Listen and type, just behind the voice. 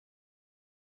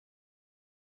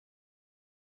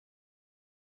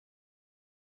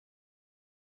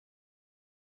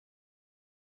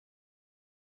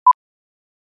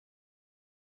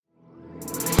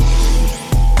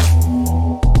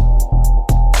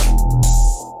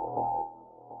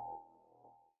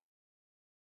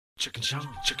Chicken Chong,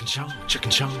 Chicken Chong,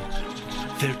 Chicken Chong.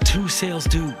 They're two sales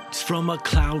dudes from a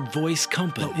cloud voice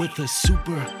company, but with a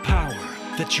superpower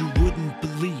that you wouldn't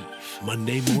believe.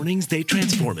 Monday mornings, they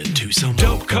transform into some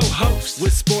dope co-hosts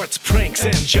with sports, pranks,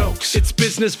 and jokes. It's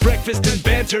business, breakfast, and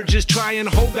banter. Just try and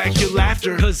hold back your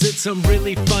laughter, cause it's some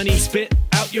really funny spit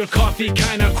out your coffee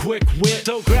kind of quick wit.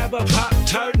 So grab a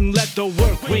Pop-Tart and let the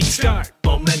work week start.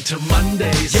 Momentum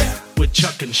Mondays, with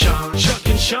Chuck and Sean. Chuck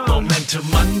and Sean. Momentum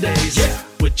Mondays,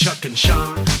 with Chuck and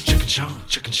Sean. Chuck and Sean,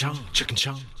 Chuck and Sean, Chuck and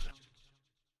Sean.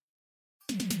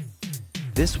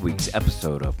 This week's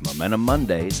episode of Momentum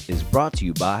Mondays is brought to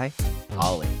you by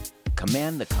Holly.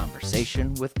 Command the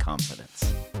conversation with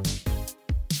confidence.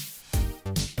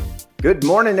 Good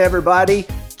morning, everybody.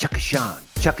 Chuck and Sean,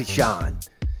 Chuck and Sean.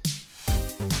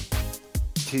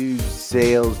 Two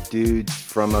sales dudes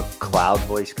from a cloud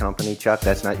voice company. Chuck,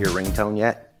 that's not your ringtone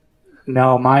yet?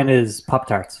 No, mine is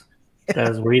Pop-Tarts.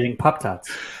 Because we're eating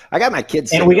Pop-Tarts. I got my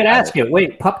kids. And we got to ask you,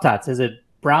 wait, Pop-Tarts, is it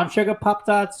brown sugar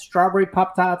Pop-Tarts, strawberry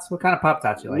Pop-Tarts? What kind of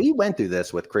Pop-Tarts you like? We went through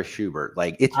this with Chris Schubert.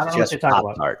 Like, it's just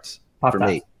Pop-Tarts for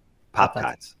me.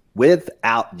 Pop-Tarts.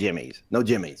 Without Jimmy's. No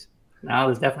Jimmy's. No,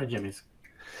 there's definitely Jimmy's.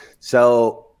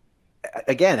 So,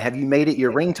 again, have you made it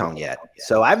your ringtone yet?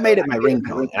 So I've made it my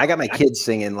ringtone. I got my kids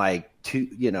singing like two,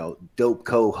 dope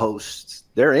co-hosts.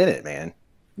 They're in it, man.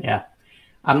 Yeah.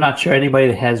 I'm not sure anybody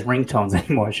that has ringtones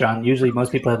anymore, Sean. Usually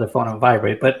most people have their phone on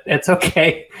vibrate, but it's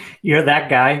okay. You're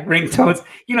that guy. Ringtones.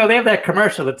 They have that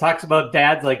commercial that talks about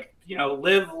dads like,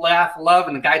 live, laugh, love,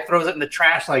 and the guy throws it in the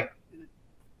trash like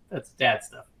that's dad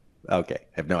stuff. Okay.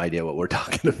 I have no idea what we're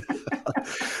talking about.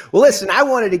 Well, listen, I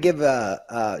wanted to give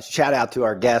a shout out to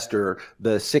our guest or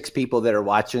the 6 people that are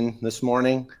watching this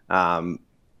morning.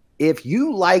 If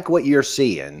you like what you're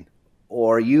seeing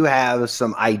or you have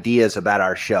some ideas about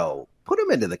our show, put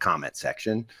them into the comment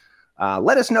section.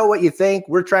 Let us know what you think.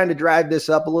 We're trying to drive this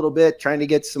up a little bit, trying to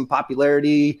get some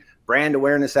popularity, brand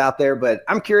awareness out there, but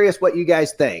I'm curious what you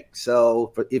guys think.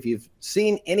 So if you've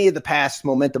seen any of the past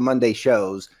Momentum Monday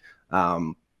shows,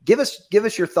 give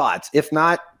us your thoughts. If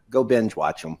not, go binge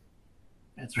watch them.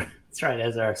 That's right. That's right.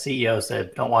 As our CEO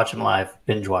said, don't watch them live,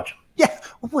 binge watch them. Yeah.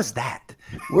 What was that?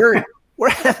 We're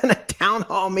having a town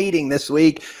hall meeting this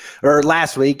week or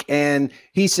last week, and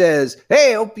he says,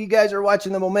 hey, I hope you guys are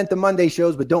watching the Momentum Monday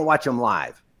shows, but don't watch them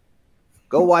live.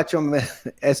 Go watch them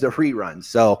as the reruns.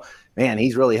 So, man,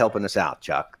 he's really helping us out,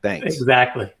 Chuck. Thanks.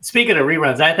 Exactly. Speaking of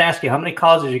reruns, I have to ask you, how many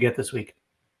calls did you get this week?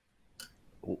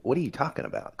 What are you talking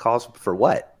about? Calls for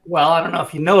what? Well, I don't know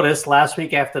if you noticed, last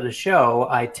week after the show,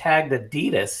 I tagged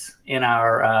Adidas in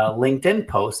our LinkedIn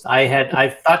post. I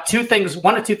thought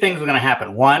one of two things were going to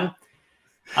happen. One,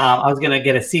 I was going to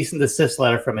get a cease and desist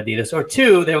letter from Adidas. Or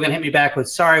two, they were going to hit me back with,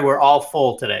 sorry, we're all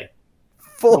full today.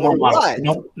 Full no more what?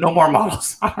 No more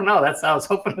models. I don't know. That's how I was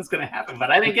hoping it was going to happen, but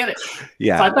I didn't get it.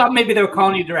 Yeah. So I thought maybe they were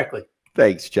calling you directly.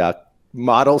 Thanks, Chuck.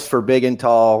 Models for big and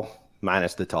tall,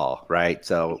 minus the tall, right?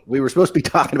 So we were supposed to be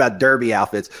talking about derby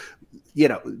outfits.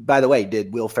 By the way,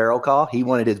 did Will Ferrell call? He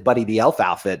wanted his Buddy the Elf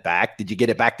outfit back. Did you get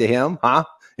it back to him? Huh?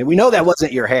 And we know that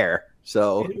wasn't your hair.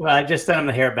 So I just sent him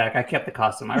the hair back. I kept the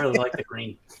costume. I really like the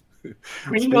green.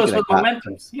 Green goes with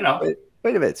momentums,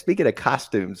 Wait a minute. Speaking of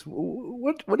costumes,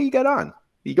 what do you got on?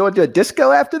 You going to a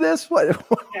disco after this? What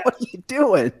are you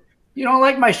doing? You don't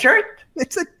like my shirt?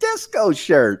 It's a disco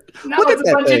shirt. No, it's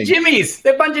a bunch of Jimmys.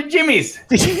 They're a bunch of Jimmys.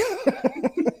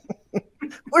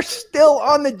 We're still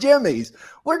on the Jimmys.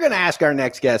 We're going to ask our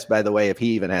next guest, by the way, if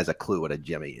he even has a clue what a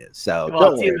Jimmy is. So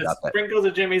don't worry about that. Sprinkles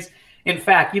of Jimmys. In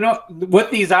fact, what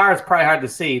these are is probably hard to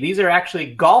see. These are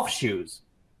actually golf shoes.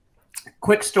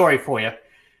 Quick story for you.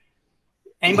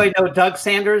 Anybody know Doug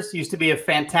Sanders? Used to be a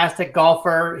fantastic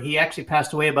golfer. He actually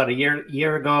passed away about a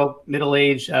year ago, middle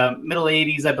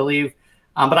 80s, I believe.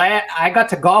 But I got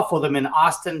to golf with him in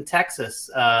Austin, Texas,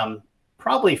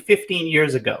 probably 15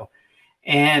 years ago.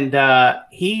 And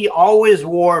he always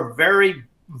wore very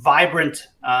vibrant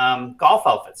golf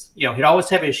outfits. He'd always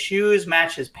have his shoes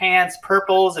match his pants,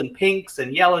 purples and pinks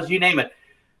and yellows, you name it.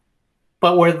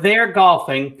 But we're there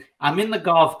golfing. I'm in the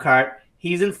golf cart.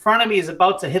 He's in front of me. He's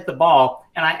about to hit the ball.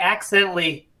 And I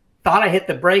accidentally thought I hit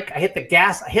the brake. I hit the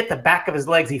gas. I hit the back of his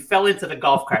legs. He fell into the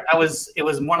golf cart. It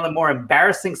was one of the more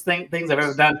embarrassing things I've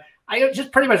ever done. I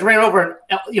just pretty much ran over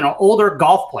an older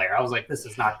golf player. I was like, this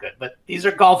is not good. But these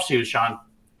are golf shoes, Sean.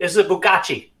 This is a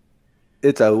Bugatti.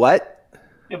 It's a what?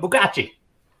 A Bugatti.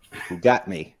 Who got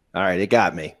me? All right, it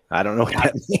got me. I don't know what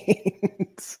that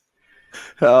means.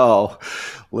 Oh,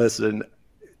 listen.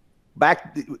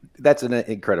 That's an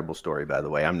incredible story, by the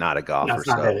way. I'm not a golfer. No, it's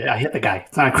not good. I hit the guy.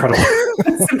 It's not incredible.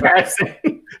 It's embarrassing.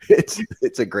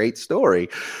 It's a great story,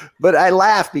 but I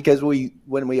laugh because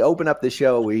when we open up the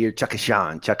show, we hear Chuck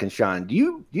and Sean. Do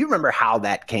you remember how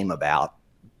that came about?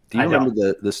 Do you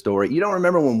remember the story? You don't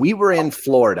remember when we were in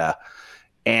Florida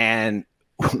and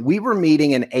we were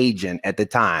meeting an agent at the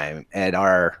time at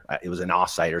it was an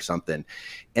offsite or something.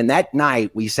 And that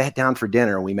night we sat down for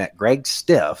dinner and we met Greg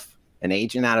Stiff, an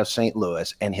agent out of St.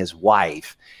 Louis, and his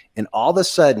wife. And all of a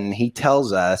sudden he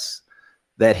tells us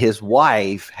that his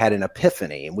wife had an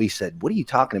epiphany. And we said, what are you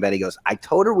talking about? He goes, I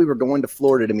told her we were going to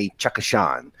Florida to meet Chuck and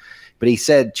Sean. But he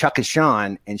said Chuck and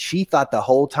Sean, and she thought the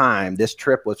whole time this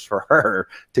trip was for her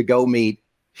to go meet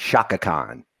Shaka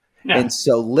Khan. Yeah. And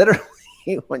so literally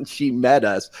when she met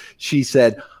us, she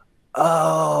said,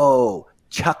 oh,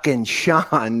 Chuck and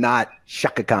Sean, not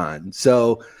Shaka Khan.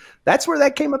 So that's where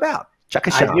that came about. Chuck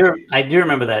and Sean. I do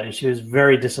remember that, and she was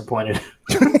very disappointed.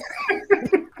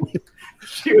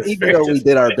 Even though we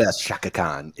did our best, Shaka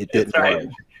Khan, it didn't work.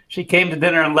 She came to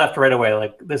dinner and left right away.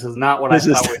 Like, this is not what I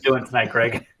thought we were doing tonight,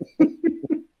 Greg.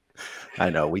 I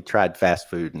know. We tried fast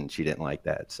food, and she didn't like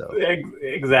that. So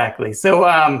exactly.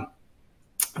 So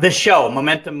the show,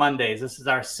 Momentum Mondays, this is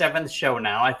our 7th show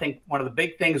now. I think one of the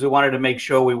big things we wanted to make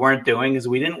sure we weren't doing is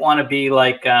we didn't want to be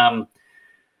like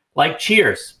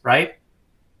Cheers, right?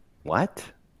 What?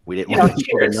 We didn't want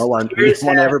people to know we didn't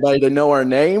want everybody to know our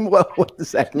name? What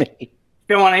does that mean?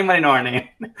 We don't want anybody to know our name.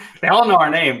 They all know our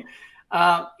name.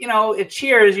 At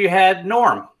Cheers, you had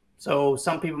Norm. So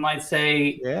some people might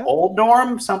say old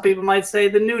Norm. Some people might say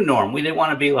the new Norm. We didn't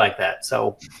want to be like that.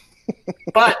 So,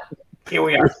 but here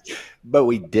we are. But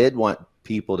we did want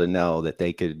people to know that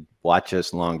they could watch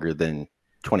us longer than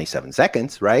 27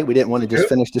 seconds, right? We didn't want to just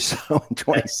finish the show in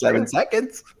 27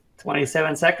 seconds.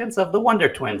 27 seconds of the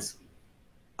Wonder Twins.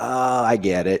 I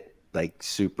get it. Like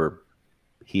super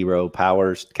hero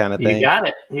powers kind of thing.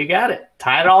 You got it.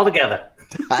 Tie it all together.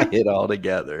 Tie it all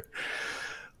together.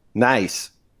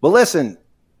 Nice. Well, listen,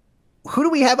 who do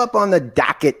we have up on the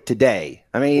docket today?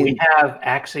 I mean, we have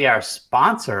actually our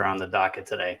sponsor on the docket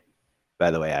today. By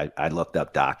the way, I looked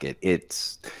up docket.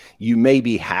 You may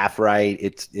be half right.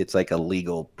 It's like a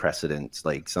legal precedence,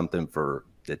 like something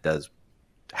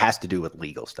has to do with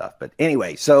legal stuff. But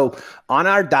anyway, so on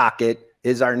our docket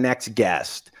is our next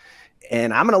guest.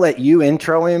 And I'm going to let you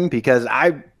intro him because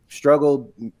I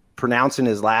struggled pronouncing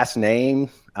his last name.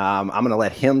 I'm going to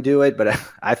let him do it, but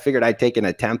I figured I'd take an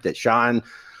attempt at Sean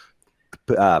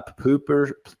Putin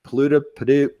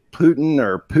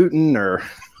or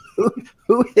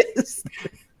who is?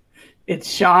 It's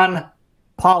Sean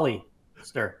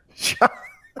Paulister.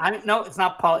 No, it's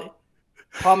not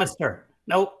Paulister.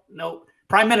 Nope.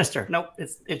 Prime Minister. Nope.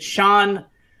 It's Sean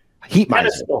Heat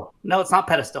Pedestal. No, it's not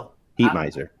Pedestal. Heat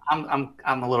Miser. I'm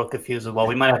a little confused as well.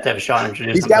 We might have to have Sean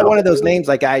introduce. He's got one of those names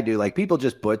like I do. Like people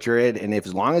just butcher it, and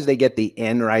as long as they get the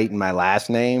N right in my last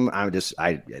name,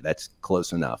 that's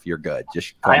close enough. You're good.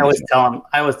 Just I always tell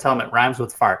him it rhymes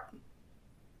with fart.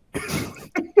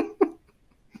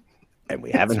 And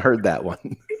we haven't heard that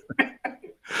one.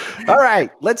 All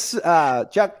right, let's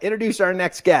Chuck introduce our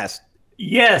next guest.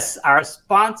 Yes, our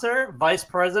sponsor, Vice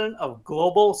President of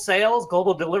Global Sales,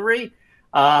 Global Delivery,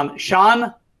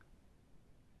 Sean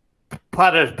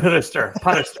Pudister.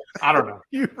 I don't know.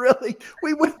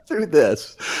 We went through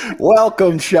this.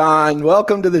 Welcome, Sean.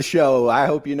 Welcome to the show. I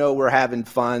hope you know we're having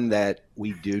fun, that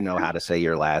we do know how to say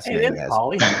your last name.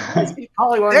 Polly.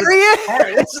 There he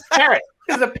is. Parrot.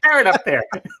 There's a parrot up there.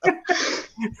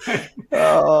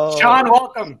 Sean,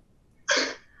 welcome.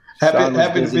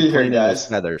 Happy to be here, guys.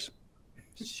 Feathers.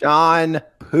 Sean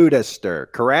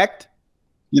Pudister, correct?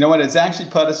 You know what? It's actually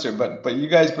Pudister, but you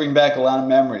guys bring back a lot of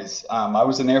memories. I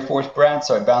was an Air Force brat,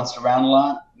 so I bounced around a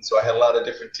lot. And so I had a lot of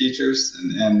different teachers,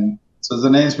 and so the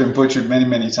name's been butchered many,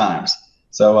 many times.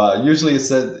 So usually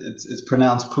it's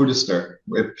pronounced Pudister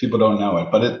if people don't know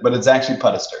it, but it's actually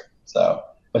Pudister. So,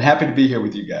 but happy to be here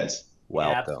with you guys.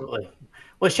 Welcome. Yeah, absolutely.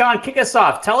 Well, Sean, kick us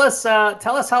off. Tell us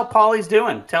how Pauly's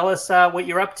doing. Tell us what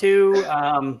you're up to.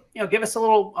 Give us a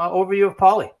little overview of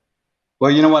Pauly.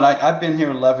 Well, you know what? I've been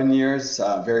here 11 years.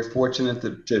 Very fortunate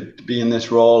to be in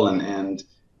this role, and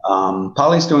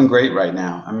Pauly's doing great right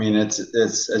now. I mean, it's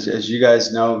as you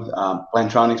guys know,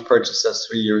 Plantronics purchased us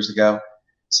 3 years ago.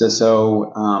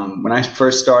 So when I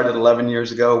first started 11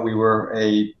 years ago, we were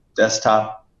a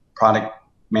desktop product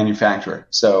manufacturer.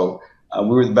 So we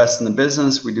were the best in the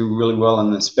business. We do really well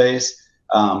in this space.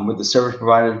 With the service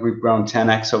providers, we've grown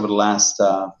 10x over the last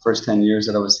first 10 years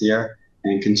that I was here,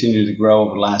 and continue to grow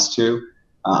over the last 2.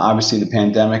 Obviously, the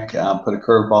pandemic put a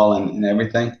curveball in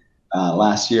everything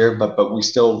last year, but we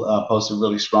still posted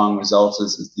really strong results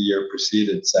as the year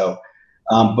proceeded. So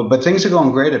But things are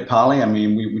going great at Poly. I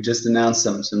mean, we just announced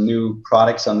some new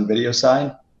products on the video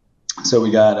side. So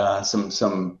we got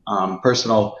some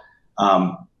personal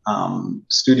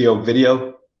studio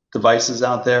video devices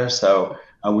out there. So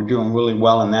we're doing really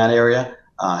well in that area,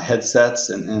 headsets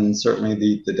and certainly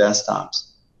the desktops.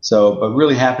 So, but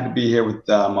really happy to be here with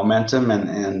Momentum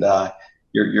and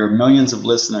your millions of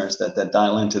listeners that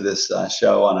dial into this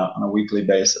show on a weekly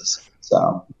basis.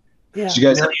 So, yeah, did you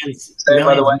guys millions,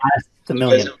 by the way, to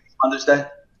million. Mother's Day?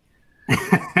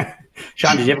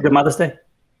 Sean, did you have a good Mother's Day?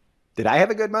 Did I have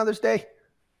a good Mother's Day?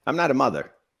 I'm not a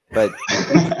mother, but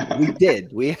we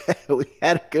did. We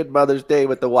had a good Mother's Day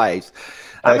with the wives.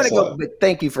 I'm going to go, but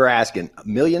thank you for asking.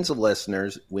 Millions of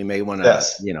listeners. We may want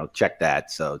to, check that.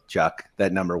 So, Chuck,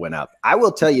 that number went up. I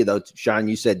will tell you, though, Sean,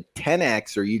 you said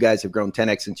 10X, or you guys have grown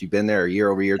 10X since you've been there, year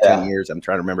over year, 10 years. I'm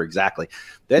trying to remember exactly.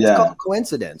 That's called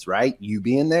coincidence, right? You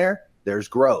being there, there's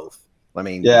growth. I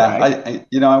mean, right?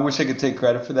 I wish I could take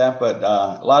credit for that, but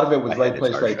a lot of it was right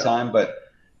place, right time. But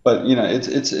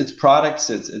it's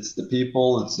products, it's the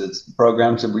people, it's the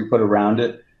programs that we put around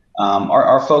it.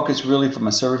 Our focus really from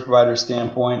a service provider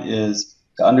standpoint is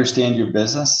to understand your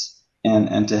business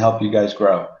and to help you guys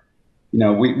grow.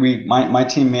 My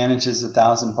team manages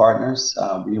 1,000 partners.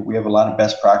 We have a lot of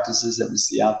best practices that we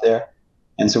see out there.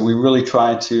 And so we really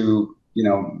try to,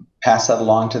 pass that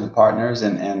along to the partners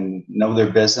and know their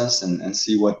business and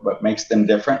see what makes them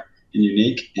different and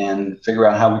unique and figure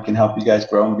out how we can help you guys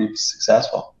grow and be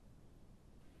successful.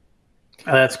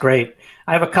 Oh, that's great.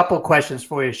 I have a couple of questions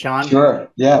for you, Sean. Sure.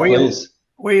 Yeah, please.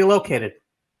 Where are you located?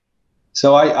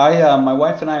 So my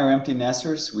wife and I are empty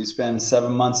nesters. We spend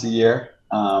 7 months a year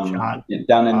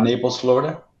down in Naples,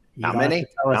 Florida. How many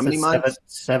months?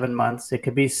 7 months. It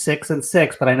could be 6 and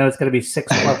 6, but I know it's going to be 6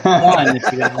 plus 1.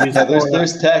 If you use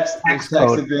there's tax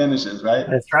advantages, right?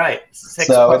 That's right. 6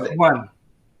 plus 1.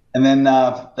 And then the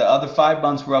other 5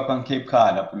 months we're up on Cape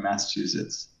Cod, up in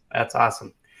Massachusetts. That's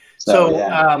awesome.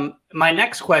 So my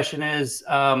next question is,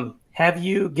 have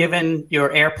you given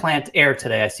your air plant air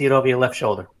today? I see it over your left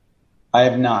shoulder. I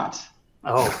have not.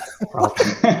 Oh,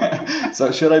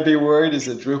 so should I be worried? Is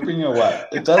it drooping or what?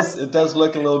 It does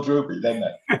look a little droopy, doesn't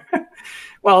it?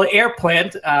 Well, air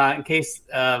plant, in case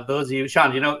those of you, Sean,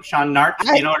 do you know Sean Nart?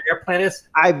 Do you know what an air plant is?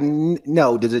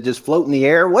 No. Does it just float in the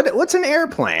air? What's an air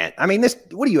plant? I mean,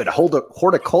 what are you, a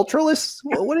horticulturalist?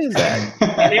 What is that?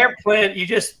 An air plant, you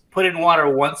just put in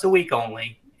water once a week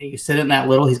only. And you sit in that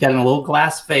he's got a little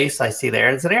glass face I see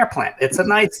there. It's an air plant.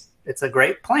 It's a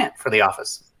great plant for the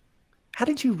office. How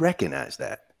did you recognize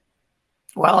that?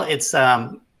 Well, it's I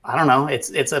don't know.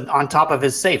 It's on top of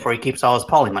his safe where he keeps all his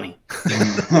poly money.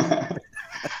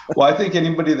 Well, I think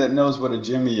anybody that knows what a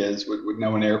Jimmy is would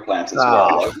know an air plant as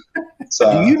well.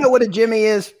 So, do you know what a Jimmy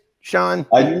is, Sean?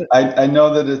 I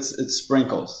know that it's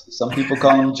sprinkles. Some people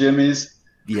call them Jimmies.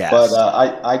 Yes. But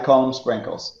I call them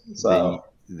sprinkles. So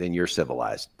then you're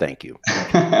civilized. Thank you.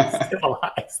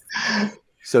 Civilized.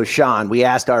 So, Sean, we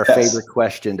asked our favorite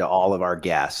question to all of our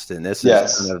guests, and this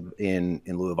is kind of in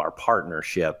lieu of our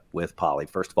partnership with Poly.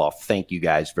 First of all, thank you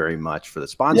guys very much for the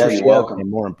sponsorship,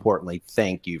 and more importantly,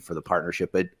 thank you for the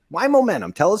partnership. But why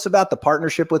Momentum? Tell us about the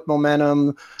partnership with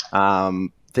Momentum,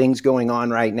 things going on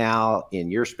right now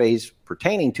in your space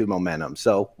pertaining to Momentum.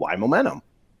 So, why Momentum?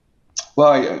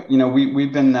 Well,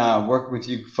 we've been working with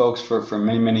you folks for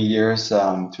many, many years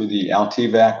through the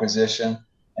Altiva acquisition.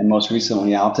 And most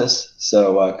recently Altus.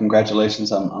 So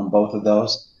congratulations on both of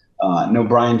those. Know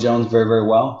Brian Jones very, very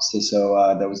well. So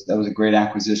that was a great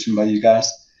acquisition by you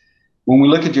guys. When we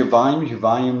look at your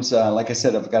volumes, like I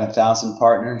said, I've got 1,000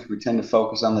 partners. We tend to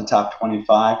focus on the top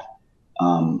 25.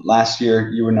 Last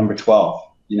year, you were number 12,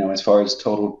 as far as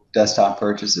total desktop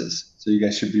purchases. So you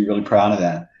guys should be really proud of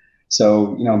that.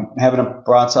 So, having a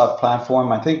BroadSoft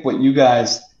platform, I think what you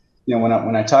guys,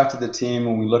 when I talk to the team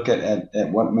and we look at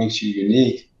what makes you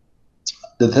unique,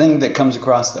 the thing that comes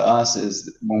across to us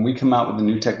is when we come out with a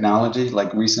new technology,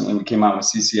 like recently we came out with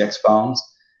CCX phones,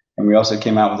 and we also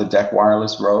came out with a DEC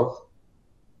wireless Rove.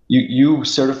 You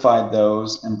certified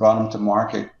those and brought them to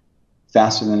market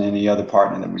faster than any other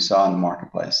partner that we saw in the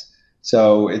marketplace.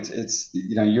 So it's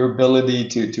your ability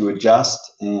to adjust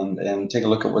and take a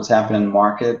look at what's happening in the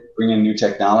market, bring in new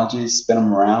technologies, spin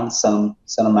them around, send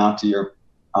them out to your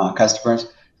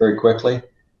customers very quickly.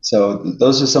 So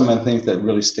those are some of the things that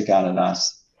really stick out at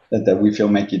us that we feel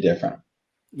make you different.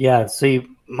 Yeah. See,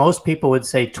 most people would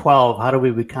say 12. How do we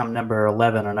become number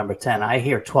 11 or number 10? I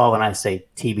hear 12 and I say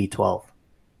TB12.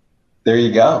 There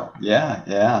you go.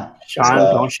 Yeah. Sean,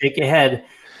 don't shake your head.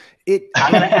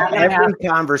 Every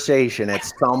conversation at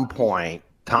some point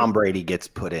Tom Brady gets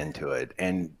put into it.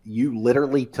 And you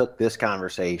literally took this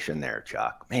conversation there,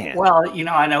 Chuck. Man. Well,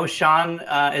 I know Sean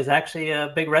is actually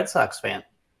a big Red Sox fan.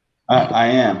 I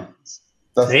am.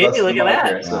 See, look at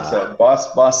that. So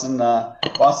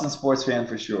Boston sports fan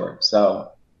for sure.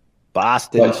 So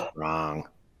Boston strong.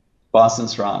 Boston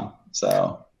strong.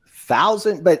 So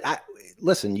 1,000, but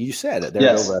listen, you said it.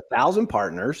 There's over 1,000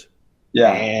 partners.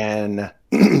 Yeah. And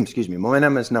excuse me,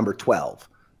 Momentum is number 12.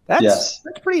 That's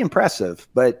pretty impressive,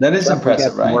 but that is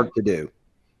impressive, right? Work to do.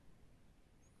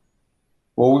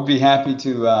 Well, we'd be happy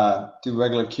to do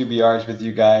regular QBRs with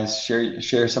you guys,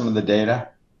 share some of the data,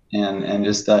 and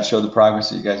just show the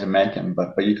progress that you guys are making.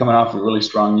 But you're coming off a really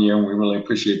strong year, and we really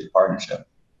appreciate the partnership.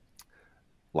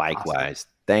 Likewise. Awesome.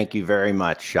 Thank you very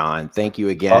much, Sean. Thank you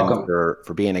again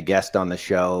for being a guest on the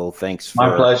show. Thanks for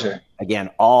my pleasure. Again,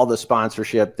 all the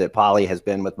sponsorship that Polly has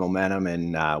been with Momentum,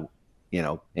 and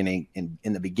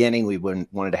in the beginning we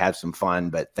wanted to have some fun,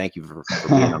 but thank you for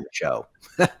being on the show.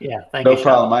 Yeah, thank you. No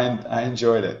problem. I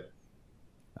enjoyed it.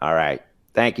 All right.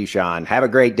 Thank you, Sean. Have a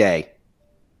great day.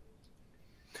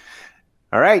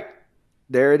 All right.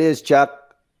 There it is,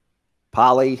 Chuck,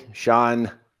 Polly,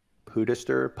 Sean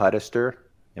Pudister.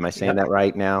 Am I saying that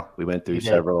right now? We went through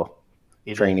several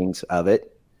trainings of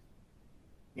it.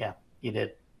 Yeah, you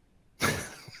did.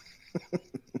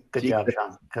 Good job,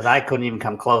 Sean, because I couldn't even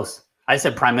come close. I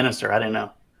said Prime Minister. I didn't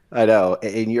know. I know.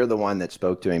 And you're the one that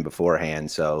spoke to him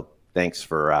beforehand. So thanks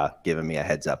for giving me a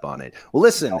heads up on it. Well,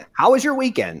 listen, how was your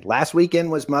weekend? Last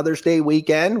weekend was Mother's Day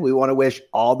weekend. We want to wish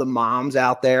all the moms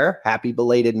out there happy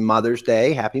belated Mother's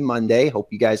Day. Happy Monday. Hope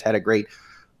you guys had a great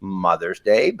Mother's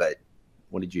Day. But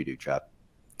what did you do, Chuck?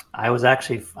 I was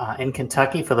actually in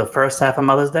Kentucky for the first half of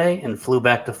Mother's Day and flew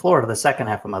back to Florida the second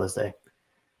half of Mother's Day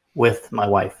with my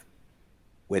wife.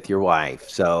 With your wife.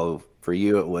 So for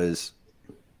you, it was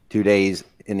 2 days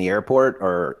in the airport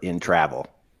or in travel?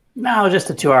 No, just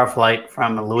a 2-hour flight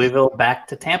from Louisville back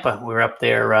to Tampa. We were up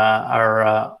there.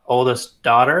 Our oldest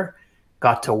daughter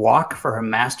got to walk for her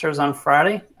master's on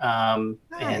Friday, nice.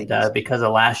 And because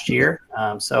of last year.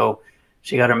 So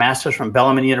she got her master's from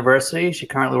Bellarmine University. She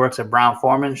currently works at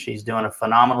Brown-Forman. She's doing a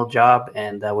phenomenal job,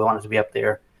 and we wanted to be up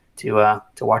there to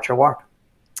watch her walk.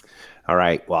 All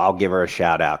right. Well, I'll give her a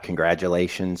shout out.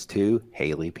 Congratulations to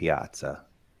Haley Piazza.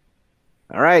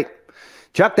 All right.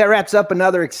 Chuck, that wraps up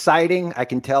another exciting, I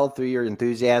can tell through your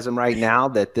enthusiasm right now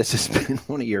that this has been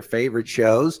one of your favorite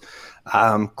shows.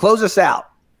 Close us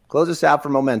out. Close us out for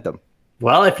Momentum.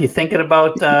 Well, if you're thinking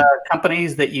about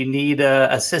companies that you need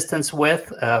assistance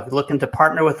with, looking to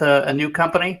partner with a new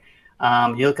company,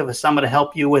 you're looking for someone to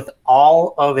help you with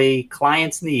all of a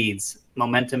client's needs,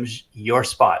 Momentum's your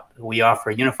spot. We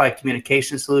offer unified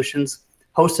communication solutions,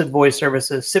 hosted voice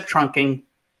services, SIP trunking,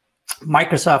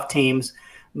 Microsoft Teams,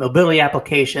 mobility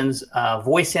applications,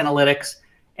 voice analytics,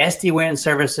 SD-WAN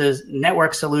services,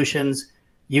 network solutions,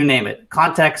 you name it.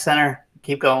 Contact center.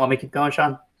 Keep going. Let me keep going,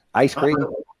 Sean. Ice cream.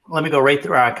 Let me go right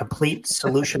through our complete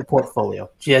solution portfolio.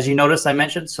 As you notice, I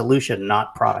mentioned solution,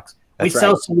 not products. We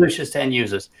sell solutions to end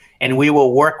users, and we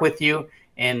will work with you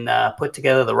and put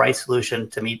together the right solution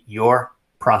to meet your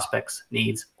prospects'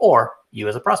 needs or you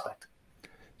as a prospect.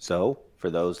 So for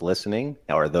those listening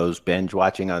or those binge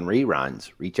watching on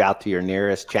reruns, reach out to your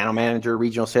nearest channel manager,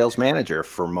 regional sales manager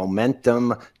for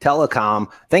Momentum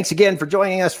Telecom. Thanks again for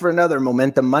joining us for another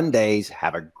Momentum Mondays.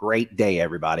 Have a great day,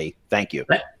 everybody. Thank you.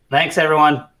 Thanks,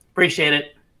 everyone. Appreciate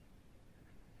it.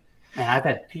 Man, I've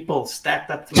had people stacked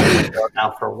up to my window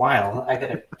now for a while. I got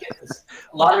to get this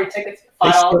lottery tickets.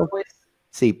 $5, please.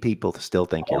 See, people still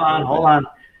think hold on.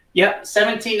 Yep,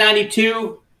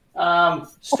 $17.92.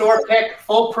 Store pick,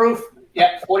 full proof.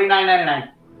 Yep,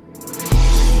 $49.99.